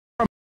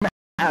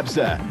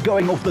ABSA,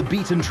 going off the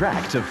beaten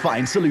track to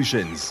find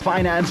solutions.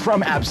 Finance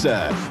from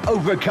ABSA,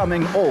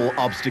 overcoming all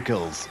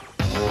obstacles.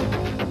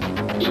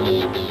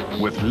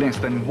 With less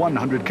than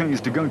 100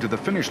 Ks to go to the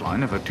finish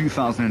line of a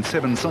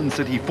 2007 Sun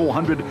City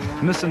 400,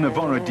 Nissan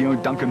Navara Dio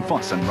Duncan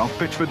Foss and Ralph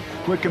Pitchford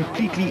were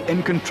completely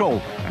in control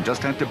and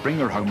just had to bring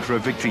her home for a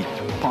victory.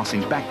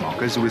 Passing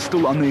backmarkers who were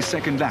still on their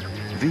second lap,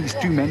 these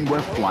two men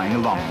were flying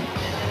along.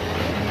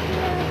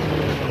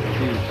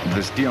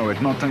 This Dio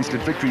had not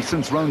tasted victory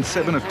since round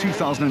 7 of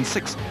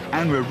 2006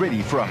 and were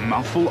ready for a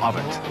mouthful of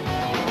it.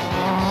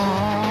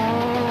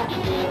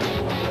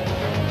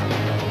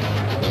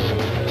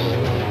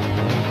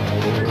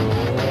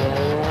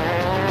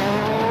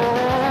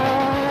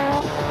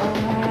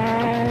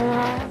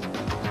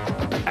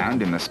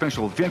 And in the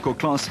special vehicle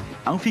class,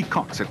 Alfie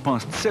Cox had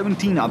passed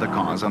 17 other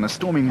cars on a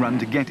storming run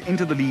to get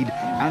into the lead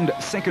and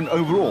second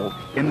overall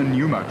in the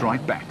new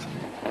Motorrad Bat.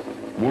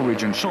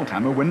 Woolridge and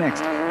Schulthammer were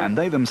next, and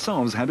they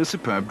themselves had a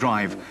superb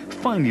drive,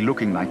 finally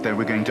looking like they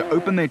were going to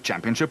open their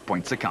championship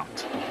points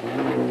account.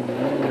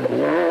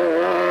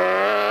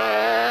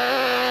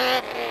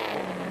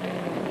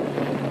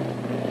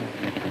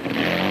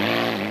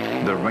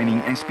 The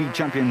reigning SP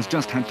champions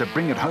just had to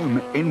bring it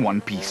home in one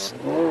piece.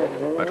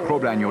 But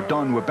Krobler and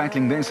Jordan were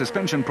battling their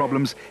suspension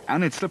problems,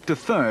 and it slipped to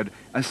third,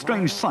 a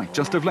strange sight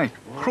just of late,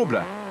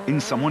 Krobler in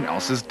someone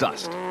else's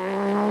dust.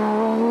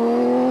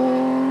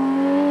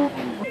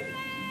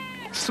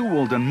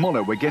 Sewald and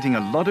Moller were getting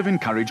a lot of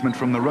encouragement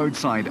from the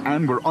roadside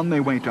and were on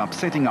their way to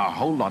upsetting a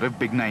whole lot of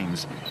big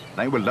names.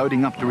 They were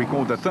loading up to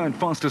record the third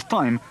fastest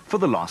time for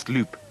the last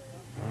loop.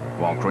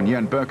 While Cronje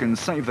and Birkin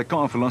saved the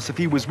car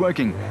philosophy was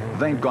working,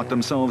 they'd got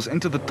themselves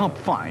into the top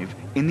 5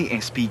 in the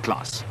SP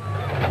class.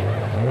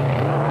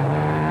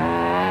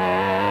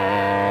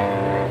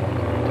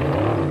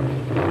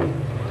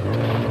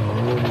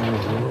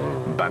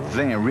 But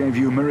their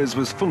rearview mirrors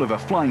was full of a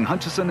flying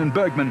Hutchison and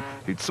Bergman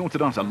who'd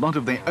sorted out a lot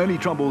of their early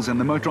troubles in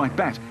the Motorrad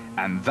Bat,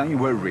 and they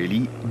were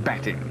really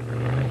batting.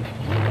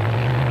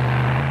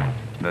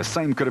 The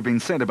same could have been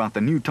said about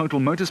the new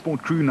Total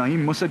Motorsport crew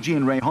Naeem Musaji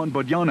and Rehan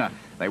Bodjana.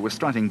 They were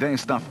strutting their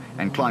stuff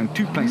and climbed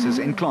 2 places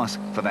in class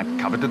for that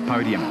coveted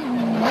podium.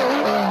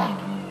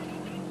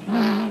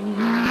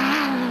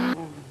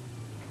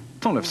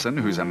 Tollefson,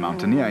 who's a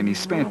mountaineer in his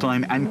spare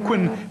time, and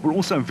Quinn were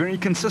also very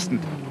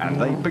consistent, and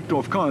they picked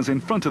off cars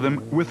in front of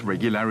them with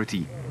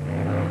regularity.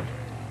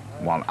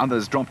 While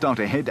others dropped out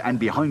ahead and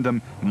behind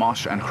them,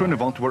 Marsh and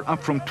Groenewald were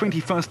up from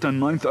 21st to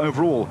 9th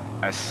overall,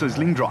 a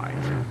sizzling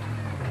drive.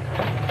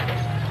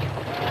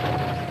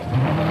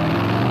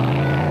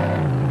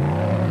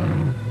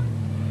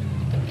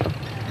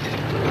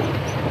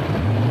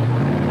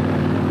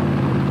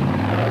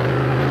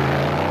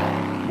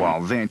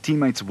 While their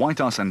teammates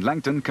Whitehouse and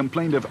Langton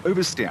complained of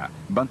oversteer,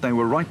 but they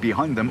were right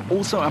behind them,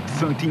 also up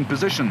 13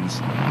 positions.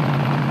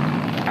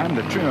 And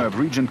the trio of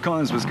Regent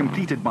cars was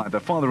completed by the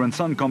father and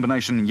son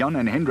combination Jan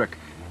and Hendrik.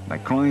 The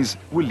Kroes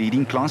were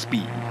leading Class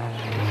B.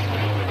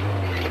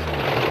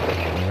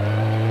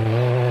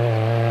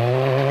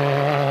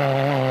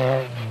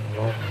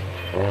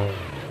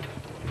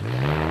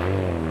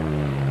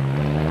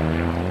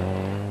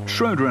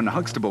 Schroeder and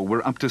Huxtable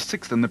were up to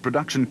 6th in the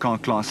production car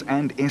class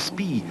and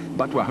SP,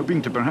 but were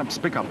hoping to perhaps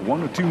pick up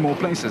 1 or 2 more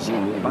places.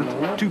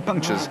 But 2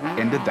 punctures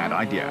ended that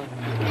idea.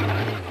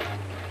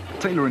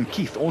 Taylor and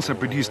Keith also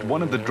produced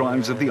one of the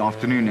drives of the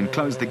afternoon and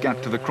closed the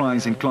gap to the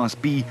Kroes in Class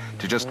B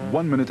to just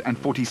 1 minute and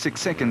 46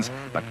 seconds,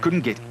 but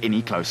couldn't get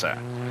any closer.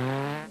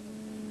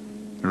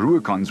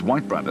 Ruacon's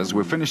White brothers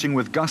were finishing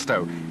with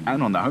gusto,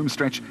 and on the home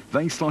stretch,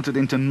 they slotted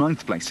into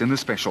 9th place in the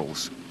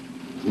specials.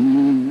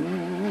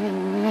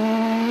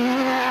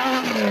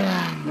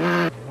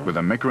 With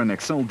a Meccarin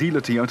Excel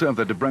dealer Toyota of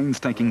the De Bruins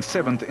taking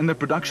 7th in the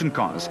production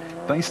cars,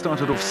 they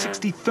started off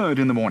 63rd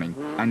in the morning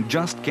and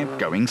just kept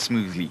going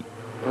smoothly.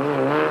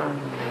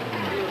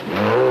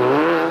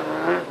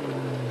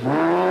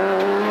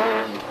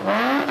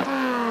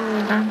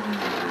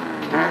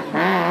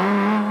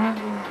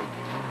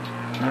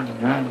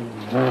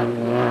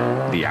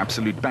 The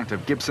absolute bat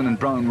of Gibson and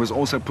Brown was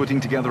also putting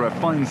together a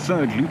fine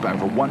third loop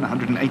over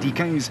 180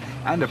 Ks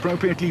and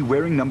appropriately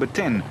wearing number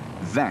 10.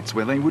 That's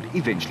where they would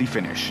eventually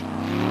finish.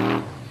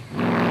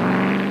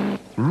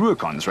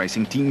 Ruacon's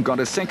racing team got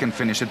a second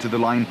finisher to the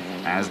line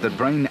as the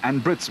Brain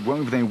and Brits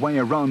wove their way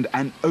around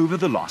and over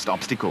the last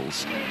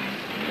obstacles.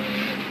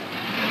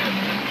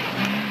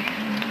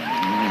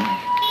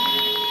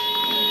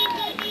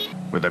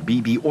 With the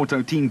BB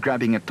Auto team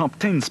grabbing a top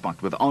 10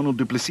 spot with Arnold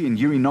Du Plessis and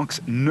Yuri Knox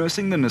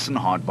nursing the Nissan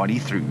hardbody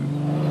through.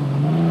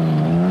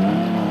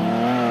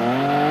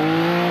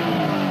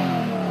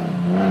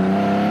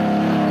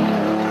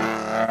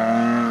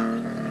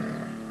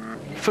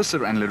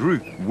 Visser and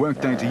LaRue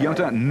worked their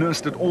Toyota,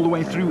 nursed it all the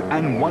way through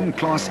and won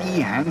Class E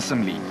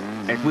handsomely.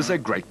 It was a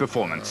great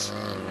performance.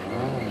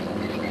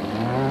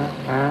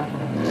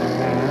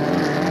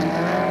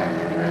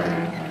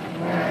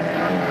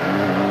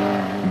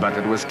 But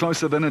it was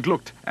closer than it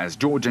looked, as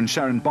George and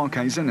Sharon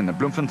Barkhuizen in the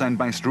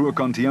Bloemfontein-based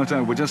Ruacon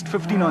Toyota were just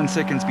 59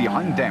 seconds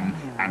behind them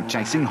and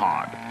chasing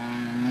hard.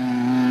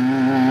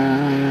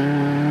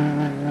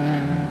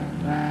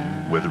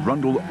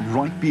 Rundle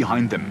right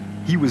behind them.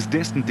 He was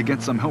destined to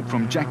get some help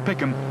from Jack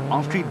Peckham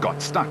after he got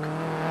stuck.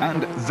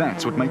 And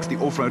that's what makes the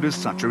off-roaders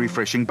such a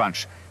refreshing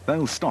bunch.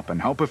 They'll stop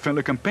and help a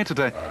fellow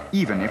competitor,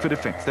 even if it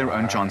affects their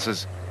own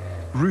chances.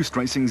 Roost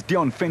Racing's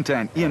Dion Fenter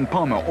and Ian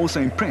Palmer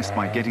also impressed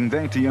by getting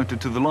their Toyota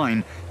to the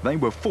line. They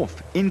were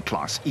 4th in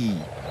Class E.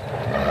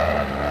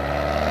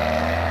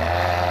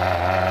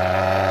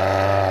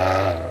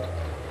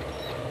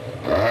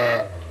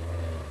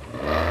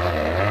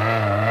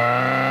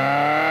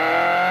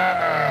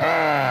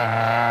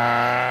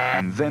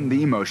 And then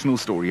the emotional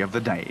story of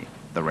the day.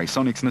 The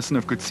Raconics Nissan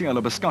of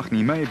Kutsiela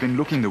Beskachny may have been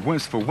looking the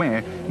worst for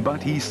wear,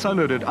 but he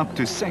soloed it up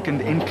to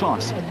 2nd in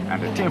class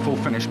and a tearful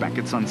finish back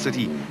at Sun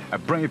City. A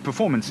brave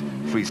performance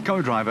for his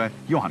co-driver,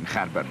 Johan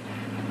Gerber.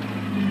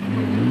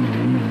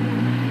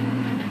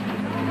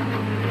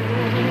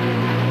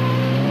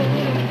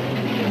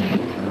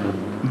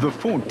 The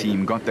Ford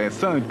team got their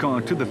 3rd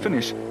car to the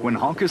finish when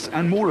Harkus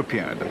and Moore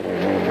appeared.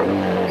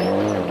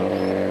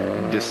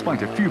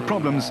 Despite a few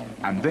problems,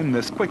 and then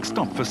this quick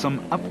stop for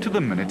some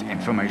up-to-the-minute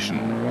information.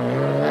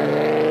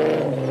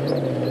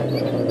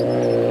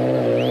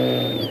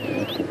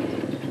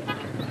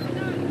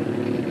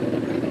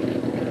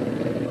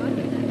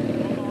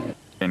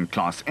 In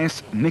Class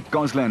S, Nick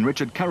Gosler and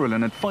Richard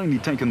Carolyn had finally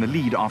taken the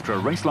lead after a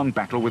race-long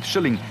battle with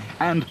Schilling,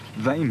 and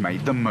they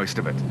made the most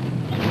of it.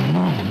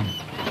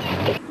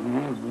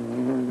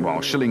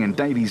 While Schilling and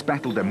Davies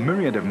battled a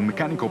myriad of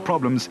mechanical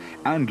problems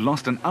and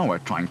lost an hour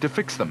trying to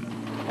fix them.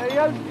 Hey,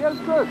 yes,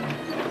 good.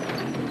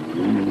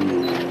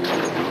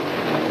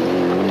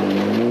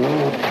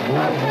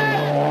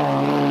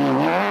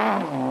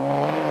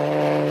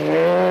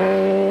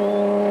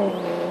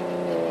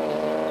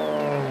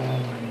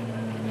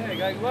 Yeah,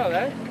 going well,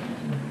 eh?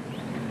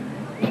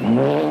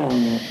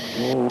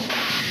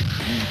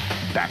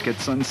 Back at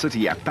Sun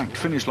City, a packed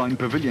finish line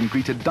pavilion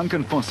greeted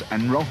Duncan Foss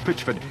and Ralph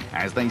Pitchford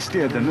as they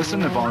steered the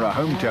Nissan Navara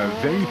home to a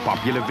very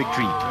popular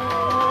victory.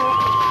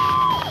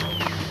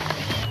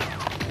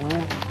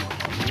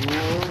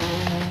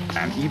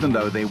 And even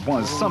though there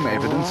was some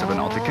evidence of an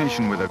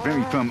altercation with a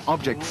very firm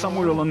object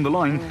somewhere along the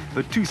line,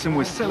 the twosome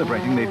was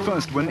celebrating their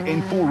first win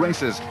in 4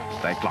 races.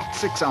 They clocked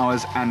 6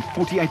 hours and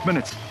 48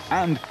 minutes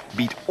and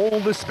beat all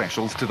the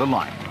specials to the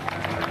line.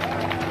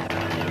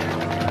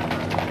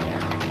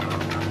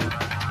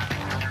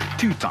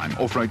 Two-time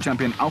off-road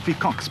champion Alfie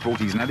Cox brought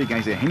his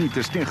navigator Henny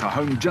Tersteega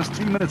home just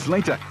 3 minutes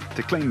later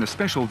to claim the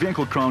special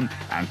vehicle crown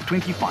and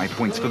 25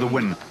 points for the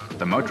win.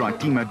 The Motorrad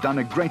team had done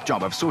a great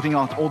job of sorting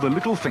out all the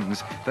little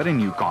things that a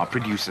new car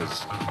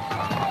produces.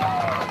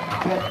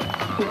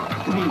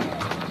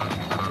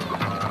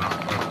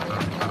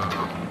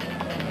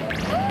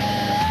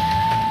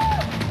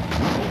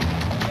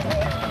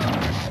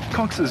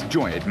 Cox's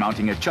joy at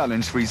mounting a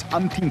challenge for his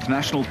umpteenth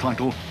national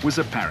title was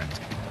apparent.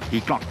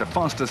 He clocked the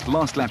fastest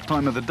last lap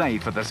time of the day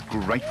for this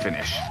great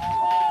finish.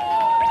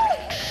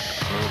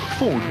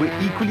 Ford were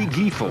equally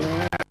gleeful.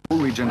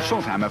 Woolridge and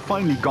Schulthammer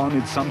finally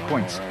garnered some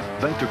points.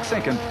 They took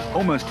 2nd,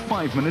 almost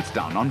 5 minutes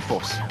down on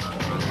Foss.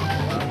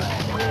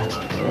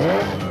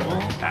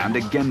 And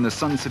again, the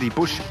Sun City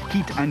bush,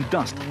 heat and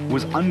dust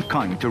was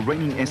unkind to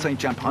reigning SA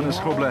champ Hannes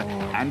Grobler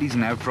and his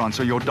nav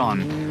Francois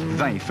Jordan.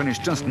 They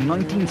finished just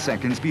 19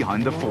 seconds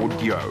behind the Ford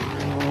duo.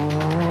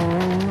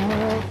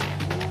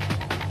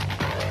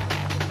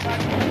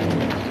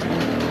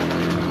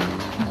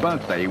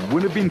 But they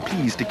would have been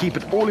pleased to keep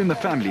it all in the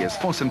family as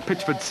Foss and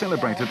Pitchford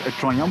celebrated a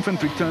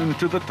triumphant return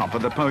to the top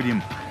of the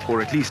podium,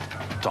 or at least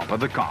top of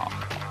the car.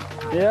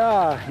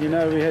 Yeah, you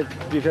know,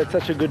 we've had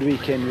such a good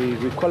weekend.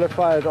 We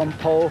qualified on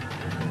pole,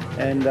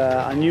 and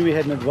I knew we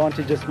had an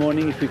advantage this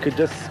morning if we could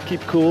just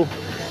keep cool,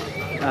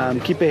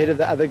 keep ahead of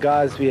the other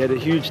guys. We had a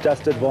huge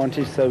dust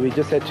advantage, so we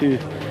just had to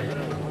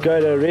go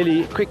at a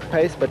really quick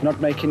pace but not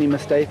make any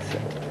mistakes,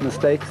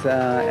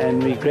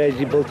 and we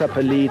gradually built up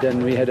a lead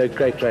and we had a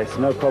great race,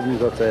 no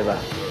problems whatsoever.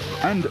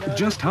 And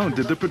just how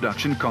did the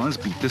production cars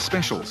beat the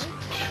specials?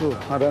 Sure,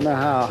 I don't know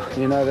how.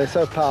 You know, they're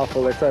so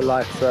powerful, they're so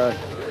light, so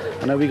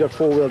I know we got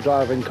 4-wheel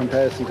drive in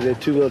comparison to their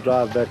 2-wheel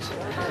drive, but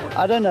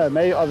I don't know,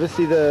 maybe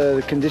obviously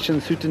the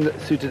conditions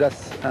suited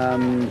us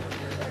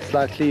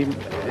slightly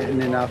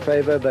in our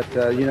favor, but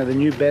you know, the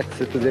new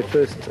Bets, it was their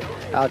first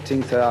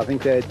outing, so I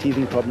think they had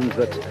teething problems,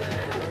 but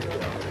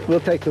we'll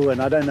take the win.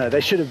 I don't know.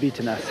 They should have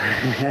beaten us.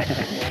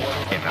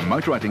 In the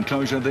Motorrad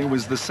enclosure, there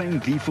was the same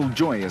gleeful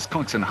joy as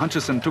Cox and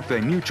Hutchison took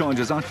their new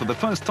Chargers out for the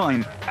first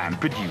time and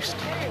produced.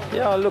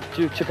 Yeah, look,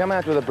 to come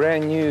out with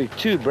a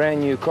two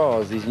brand new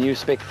cars, these new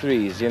Spec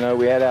 3s, you know,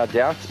 we had our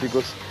doubts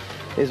because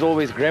there's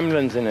always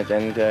gremlins in it,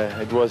 and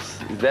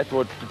is that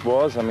what it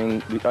was? I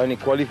mean, we only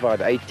qualified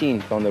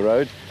 18th on the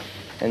road,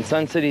 and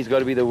Sun City's got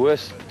to be the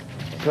worst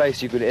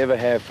place you could ever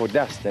have for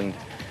dust, and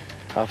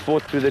I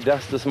fought through the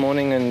dust this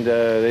morning, and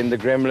then the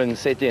gremlins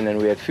set in and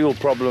we had fuel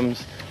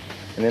problems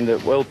and then the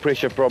oil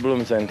pressure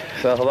problems, and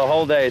so the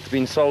whole day it's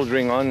been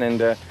soldering on,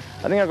 and I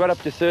think I got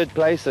up to 3rd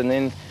place, and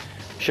then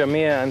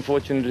Shamir,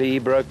 unfortunately, he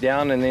broke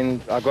down, and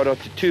then I got up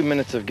to 2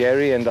 minutes of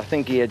Gary, and I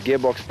think he had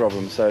gearbox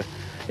problems. So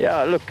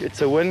yeah, look,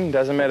 it's a win,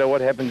 doesn't matter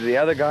what happened to the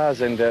other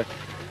guys, and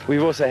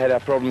we've also had our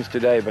problems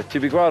today. But to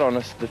be quite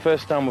honest, the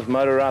first time we've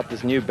motored out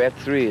this new BAT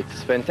 3,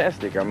 it's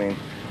fantastic. I mean,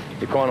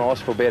 you can't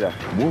ask for better.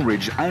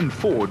 Woolridge and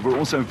Ford were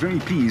also very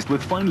pleased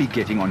with finally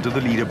getting onto the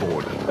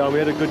leaderboard. We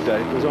had a good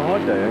day. It was a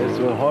hard day. It was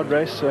a hard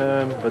race,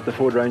 but the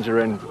Ford Ranger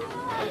ran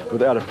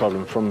without a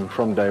problem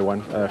from day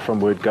one, from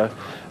word go.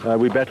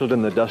 We battled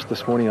in the dust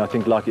this morning, I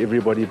think, like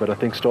everybody, but I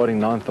think starting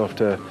 9th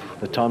after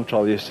the time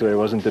trial yesterday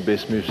wasn't the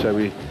best move. So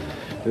we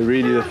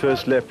really, the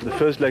first lap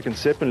and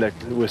second lap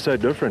were so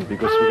different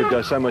because we could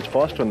go so much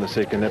faster on the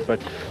second lap, but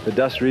the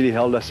dust really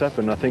held us up,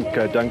 and I think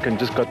Duncan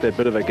just got that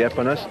bit of a gap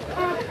on us.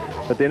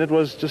 But then it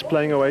was just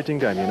playing a waiting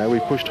game, you know.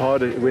 We pushed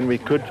hard when we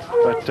could,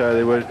 but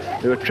there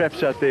were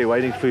traps out there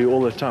waiting for you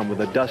all the time with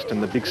the dust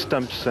and the big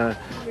stumps.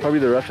 Probably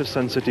the roughest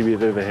Sun City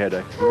we've ever had.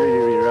 Really,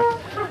 really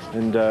rough.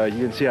 And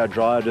you can see how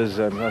dry it is.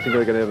 I think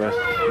we're going to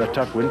have a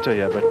tough winter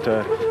here, but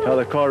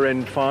the car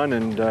ran fine,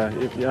 and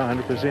yeah,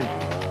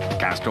 100%.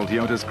 Castrol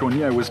Toyota's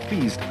Cronje was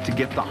pleased to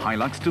get the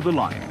Hilux to the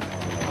line.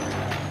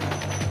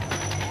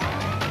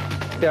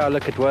 Yeah,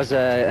 look, it was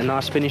a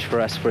nice finish for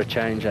us for a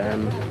change.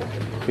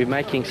 We're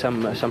making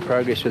some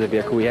progress with the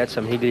vehicle. We had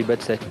some higgly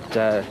bits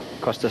that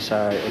cost us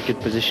a good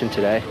position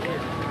today.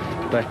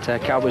 But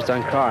Cowboys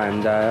don't cry,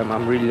 and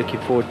I'm really looking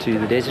forward to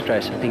the desert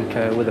race. I think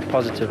with a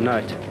positive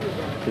note,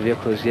 the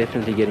vehicle is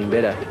definitely getting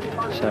better.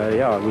 So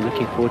yeah, we're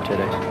looking forward to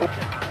it.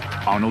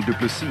 Arnold Du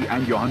Plessis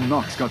and Johan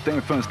Knox got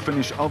their first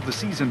finish of the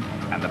season,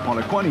 and the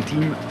Polokwane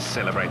team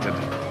celebrated.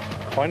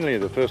 Finally,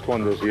 the first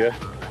one this year.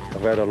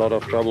 I've had a lot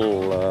of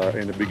trouble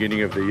in the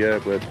beginning of the year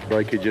with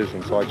breakages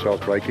and side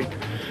shafts breaking.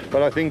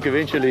 But I think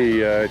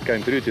eventually it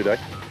came through today.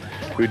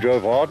 We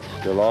drove hard.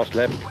 The last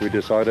lap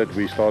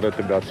we started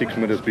about 6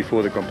 minutes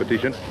before the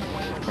competition,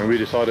 and we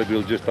decided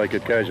we'll just take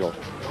it casual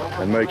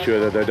and make sure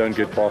that they don't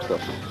get past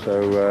us.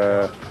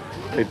 So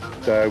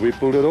we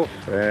pulled it off,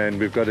 and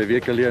we've got a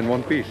vehicle here in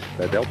one piece.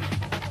 That helped.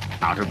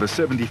 Out of the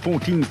 74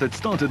 teams that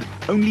started,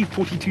 only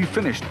 42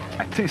 finished,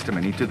 a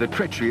testimony to the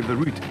treachery of the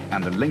route,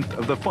 and the length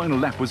of the final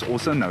lap was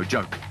also no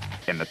joke.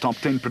 In the top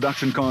 10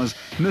 production cars,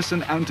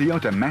 Nissan and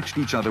Toyota matched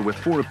each other with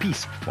 4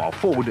 apiece, while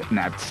Ford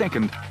nabbed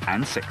 2nd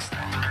and 6th.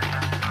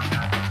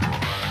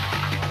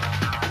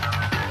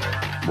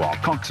 While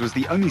Cox was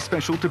the only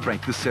special to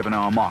break the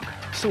 7-hour mark,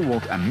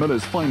 Silwalt and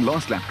Miller's fine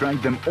last lap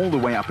dragged them all the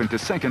way up into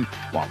 2nd,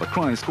 while the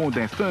Cries scored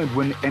their 3rd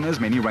win in as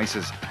many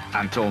races.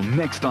 Until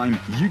next time,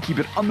 you keep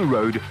it on the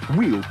road,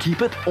 we'll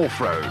keep it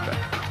off-road.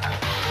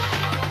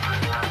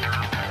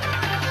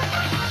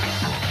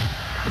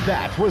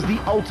 That was the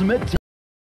ultimate